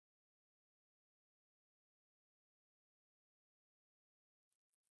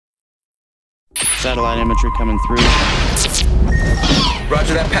Satellite imagery coming through.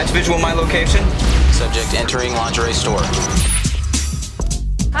 Roger that. Patch visual my location. Subject entering lingerie store.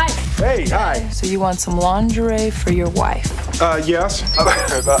 Hi. Hey, hi. So you want some lingerie for your wife? Yes.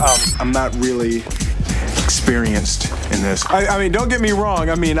 I'm not really experienced in this. I mean, don't get me wrong.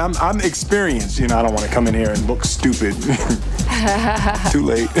 I mean, I'm experienced. You know, I don't want to come in here and look stupid. Too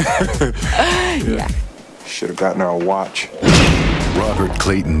late. Yeah. Should have gotten her a watch. Robert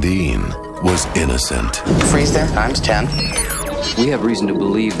Clayton Dean was innocent. Freeze there, times 10. We have reason to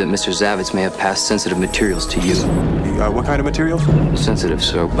believe that Mr. Zavitz may have passed sensitive materials to you. What kind of materials? Sensitive,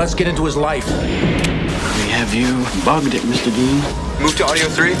 sir. Let's get into his life. We have you bugged it, Mr. Dean. Move to audio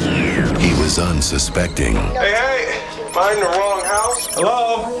 3. He was unsuspecting. Hey, am I in the wrong house?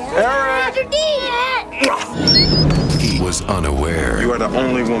 Hello? Eric? He was unaware. You are the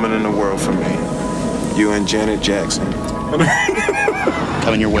only woman in the world for me. You and Janet Jackson.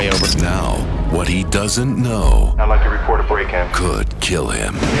 Coming your way over. Now, what he doesn't know I'd like to report a break-in. could kill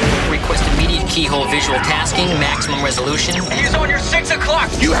him. Request immediate keyhole visual tasking, maximum resolution. He's on your 6 o'clock.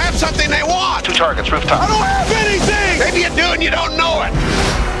 You have something they want! 2 targets, rooftop. I don't have anything! Maybe you do and you don't know it!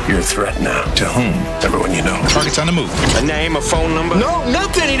 You're a threat now. To whom? Everyone you know. Target's on the move. A name, a phone number? No,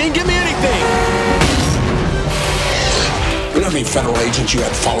 nothing! He didn't give me anything! You don't have any federal agents you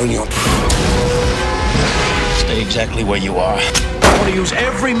have following you. Stay exactly where you are. I want to use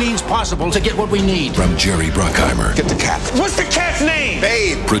every means possible to get what we need. From Jerry Bruckheimer, Get the cat. What's the cat's name?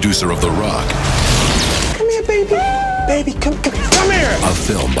 Babe. producer of The Rock, Come here, baby. Baby, come here. a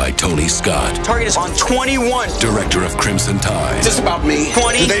film by Tony Scott, Target is on 21. director of Crimson Tide, Is this about me?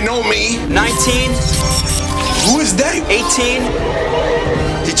 20. Do they know me? 19. Who is they? 18.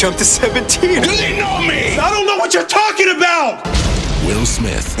 He jumped to 17. Do they know me? I don't know what you're talking about! Will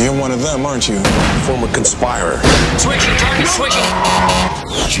Smith, You're one of them, aren't you? Former conspirer. Switching, target switching.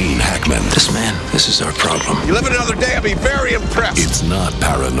 Gene Hackman. This is our problem. You live another day, I'll be very impressed. It's not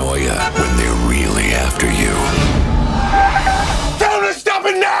paranoia when they're really after you. Tell him to stop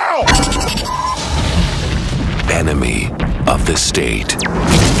it now! Enemy of the state. What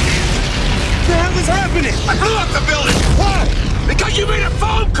the hell is happening? I blew up the building! Why? Because you made a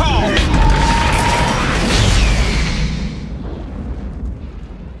phone call!